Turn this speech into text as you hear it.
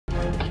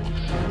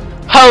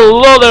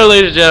Hello there,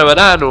 ladies and gentlemen,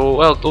 and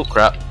oh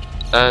crap,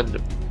 and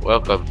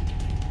welcome.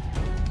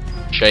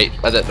 Shite,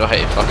 I didn't know how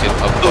to fucking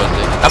upload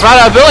it. I've run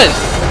out of bullets!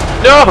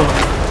 No!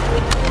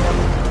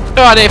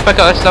 No, I need to pick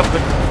up this stuff. I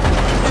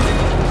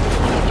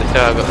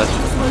got this.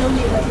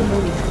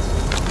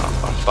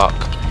 Oh, fuck.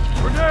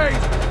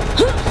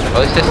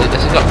 Well, at least this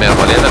has got more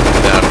money in it,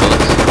 better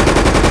bullets.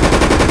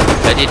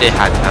 I need a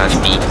hand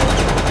me.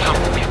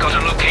 We've got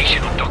a location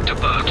on Dr.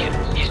 Birkin.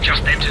 He's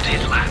just entered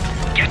his lab.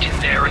 Get in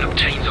there and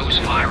obtain those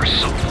virus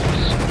samples.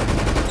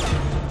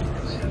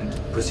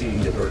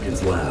 Proceeding to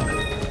Birkin's lab.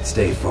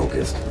 Stay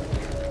focused.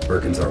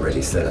 Birkin's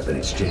already set up an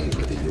exchange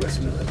with the U.S.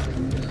 military.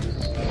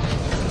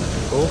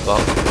 Oh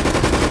fuck.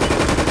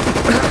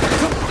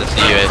 This is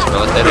the US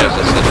military or is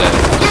this the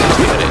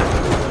security?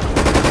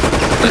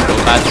 There's no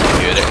bad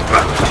security.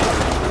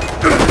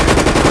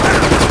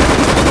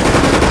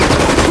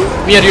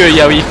 Me and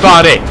you wee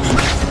fatty!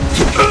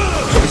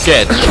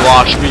 Get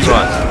slosh me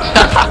man.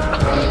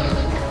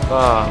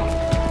 Oh.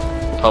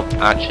 Pump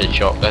action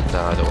shotgun?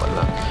 Nah, I don't want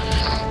that.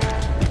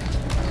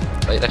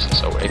 Like this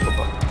assault rifle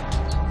but.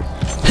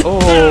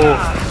 Oh!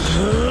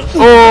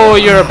 Oh,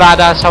 you're a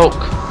badass Hulk!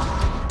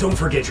 Don't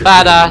forget your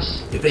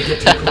badass! If they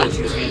get too close,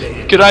 use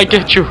me. Can I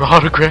get your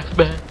autograph,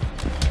 man?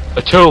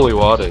 I totally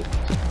want it.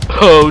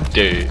 Oh,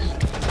 dude.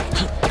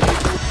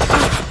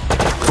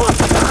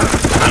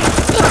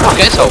 Fuck,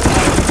 it's Hulk.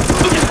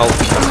 Hulk,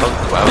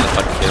 whatever the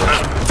fuck it is.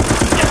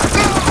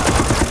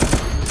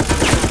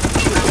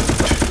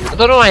 I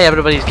don't know why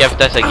everybody's giving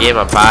this a game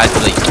a bad,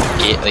 like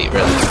really.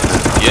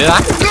 Yeah,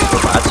 I think it's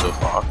not bad so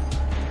far.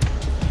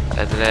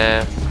 And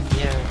yeah.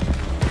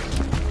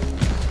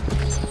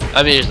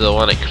 I'm usually the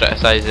one that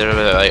criticises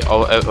everybody. Like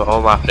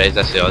all my friends,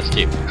 I say, let's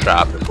keep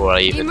crap before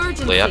I even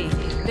play it.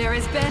 There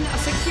has been a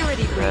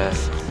security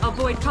breach.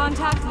 Avoid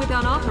contact with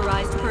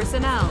unauthorized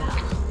personnel.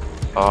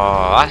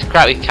 Oh, that's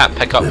crap. We can't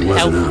pick up That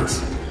help. wasn't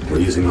us. We're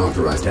using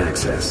authorized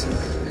access.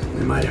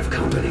 We might have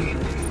company.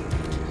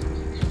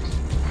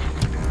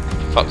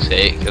 Fuck's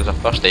sake, there's a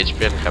first aid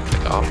spray and I can't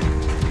pick it up.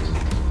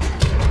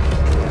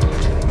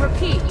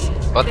 Repeat.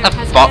 What there the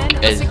has fuck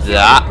been a is security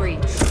that?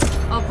 breach.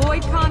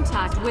 Avoid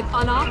contact with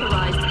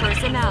unauthorized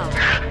personnel.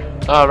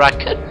 Oh,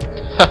 Raccoon.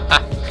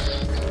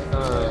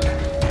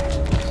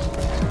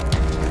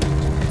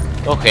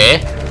 Okay.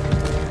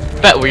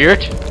 Bit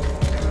weird.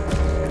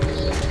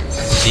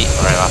 See,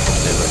 alright, I'll have to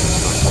do it.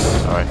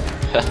 Sorry.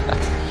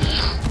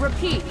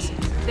 Repeat.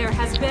 There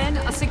has been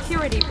a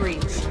security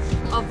breach.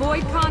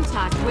 Avoid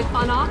contact with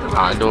unauthorized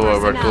I know where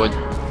we're personnel.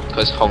 going.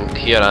 Because Hung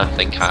here, I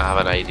think I have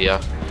an idea.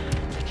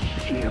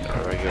 There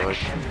we go.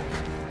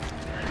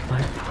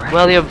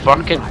 William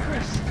Birkin.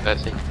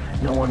 That's it.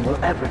 No one will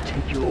ever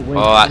take you away.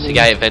 Oh, that's the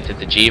guy who invented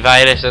the G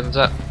virus, isn't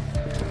it?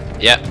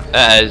 Yep,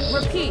 it is.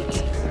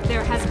 Repeat.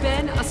 There has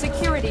been a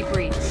security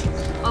breach.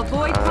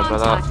 Avoid That.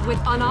 contact with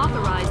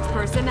unauthorized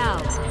personnel.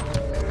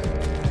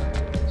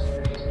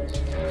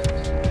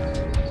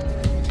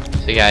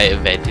 It's the guy who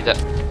invented it.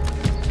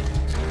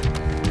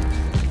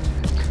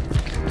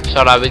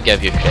 Sure, I would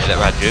give you credit,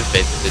 man. You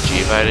invented the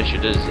G virus, you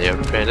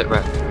deserve credit,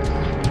 man.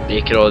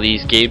 Making all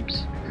these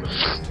games.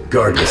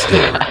 Guard this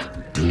door.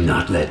 Do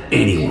not let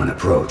anyone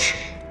approach.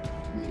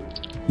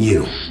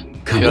 You,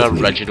 come Your with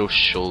me. original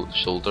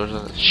shoulders.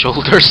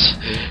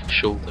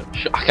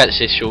 I can't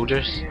say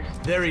shoulders.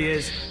 There he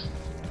is.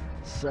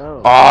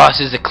 So, Oh, this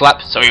is the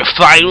clip. So you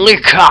finally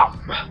come.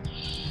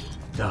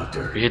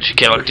 Doctor. We had to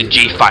collect the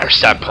G fire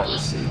sample.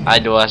 I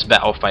know that's a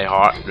bit off by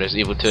heart. Resident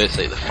Evil 2, it's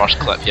like the first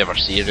clip you ever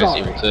see in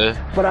Resident Evil 2.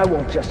 but I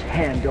won't just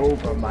hand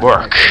over my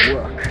Work.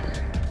 work.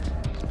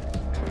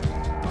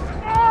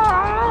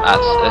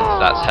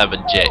 That's him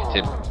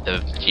injecting the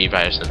G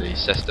virus into his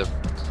system.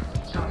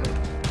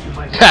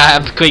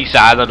 I'm quite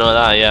sad, I know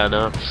that, yeah, I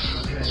know.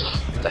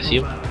 Did I see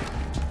him?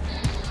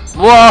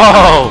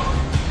 Whoa!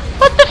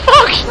 What the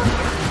fuck?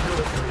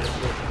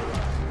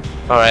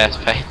 Alright, that's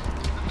fine.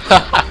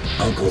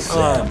 Uncle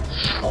Sam.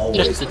 Always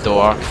Just the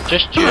door.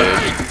 Just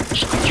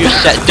you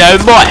sit down,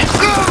 boy.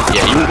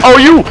 Yeah,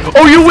 you.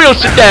 Oh, you will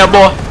sit down,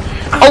 boy.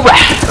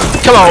 Alright.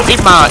 Come on,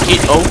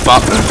 eat. Oh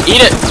fuck,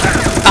 eat it.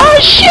 Oh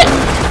shit.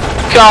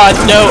 God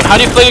no. How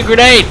do you fling a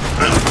grenade?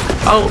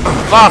 Oh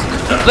fuck.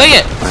 Fling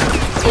it.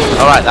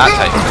 Alright, that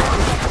type.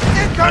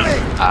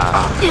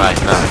 Right,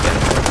 now I get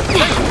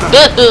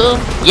it.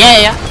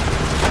 Yeah.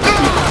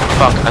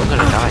 Fuck, I'm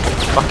gonna die.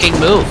 Fucking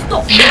move.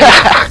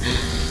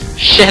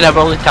 Shit, I'm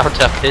only down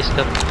to a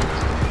pistol.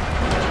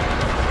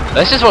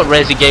 This is what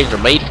Resi games are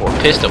made for,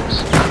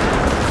 pistols.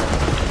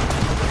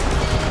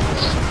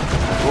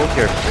 Move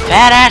your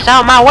fat ass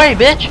out my way,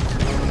 bitch!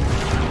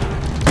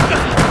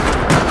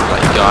 Oh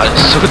my god,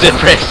 it's so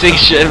depressing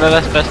shit with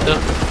this pistol.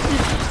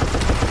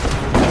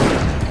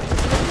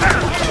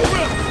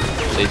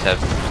 Please have...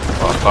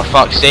 Oh, for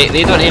fuck's sake,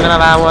 they don't even have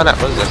ammo in it.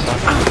 What is this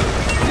stuff?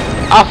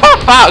 Oh, for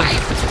fuck!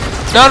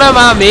 None of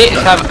my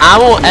mates have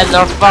ammo in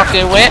their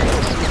fucking weapons.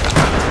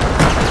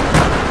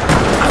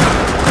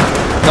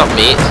 Not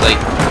mates, like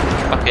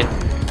fucking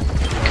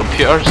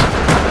computers.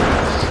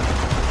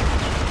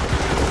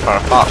 For a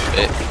fuck,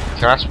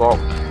 can I swap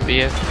for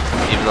you?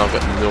 Even though I've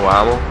got no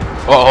ammo.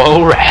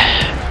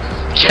 Alright.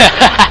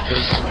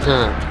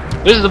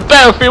 This is the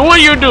battlefield. What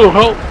are you doing,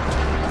 ho?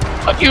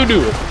 What you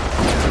doing?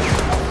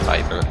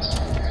 5 minutes.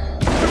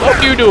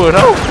 What you doing,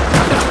 ho?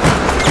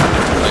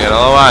 Look at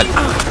all that.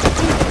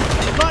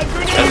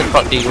 What the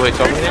fuck do you going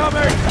talking about?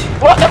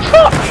 What the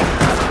fuck?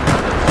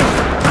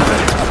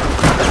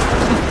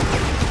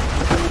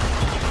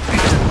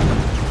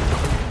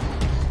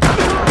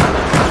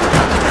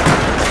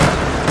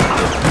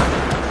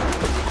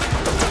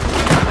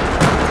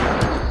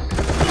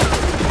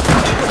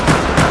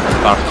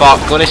 Oh fuck,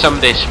 go to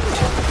somebody's.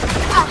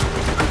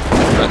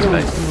 That's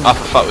fine. Oh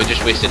for fuck, we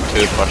just wasted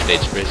 2 first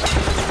aid sprays.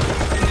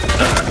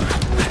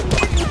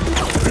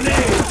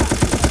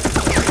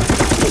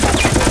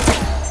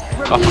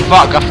 Oh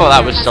fuck, I thought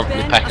that was something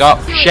to pick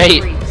up.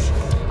 Shite!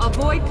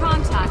 Avoid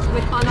contact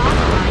with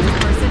unauthorized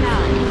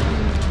personnel.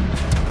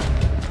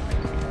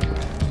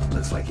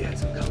 Looks like you had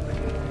some company.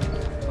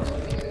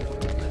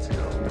 Let's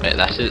go. Right,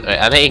 this is. Right,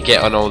 I need to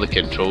get on all the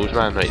controls,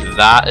 man. Right,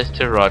 that is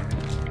to run.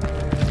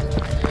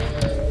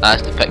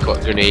 That's to pick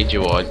what grenade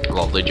you want.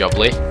 Lovely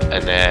jubbly.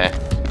 And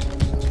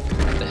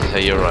this is how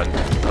you run.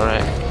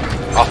 Alright.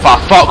 Oh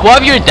fuck,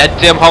 what have you did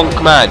to him,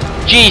 honk man?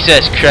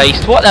 Jesus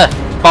Christ, what the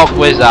fuck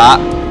was that?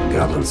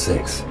 Goblin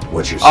 6,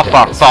 what's your Oh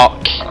status?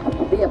 fuck.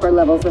 The upper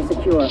levels are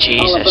secure.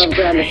 Jesus All above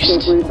ground escape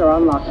Christ. routes are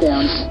on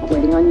lockdown.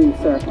 Waiting on you,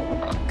 sir.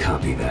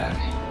 Copy that.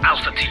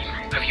 Alpha team,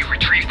 have you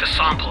retrieved the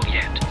sample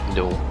yet?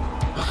 No.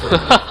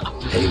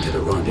 Heading to the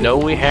rendezvous. No,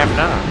 we have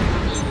not.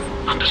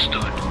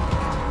 Understood.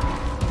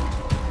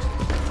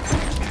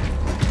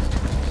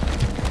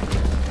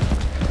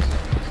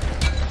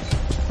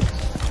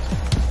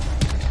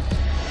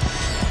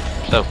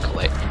 Still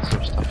collecting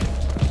some stuff.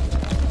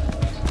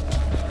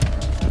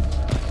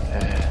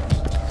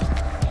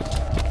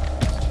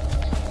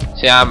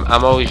 See,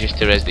 I'm always used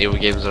to Resident Evil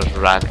games. There's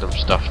random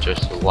stuff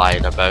just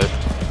lying about.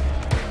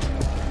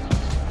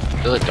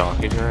 It's really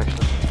dark in here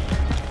actually.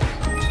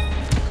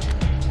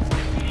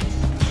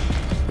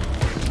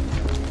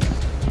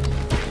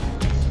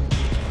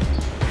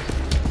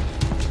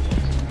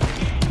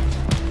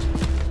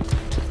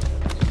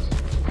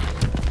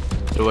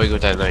 Don't want to go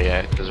down there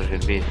yet because there's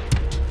gonna be.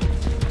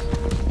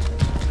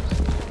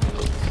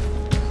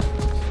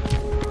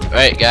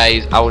 Right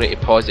guys, I'll need to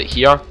pause it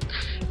here,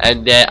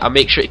 and I'll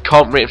make sure to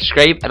comment, rate, and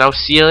subscribe, and I'll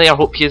see you later. I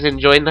hope you're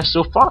enjoying this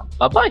so far.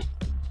 Bye bye.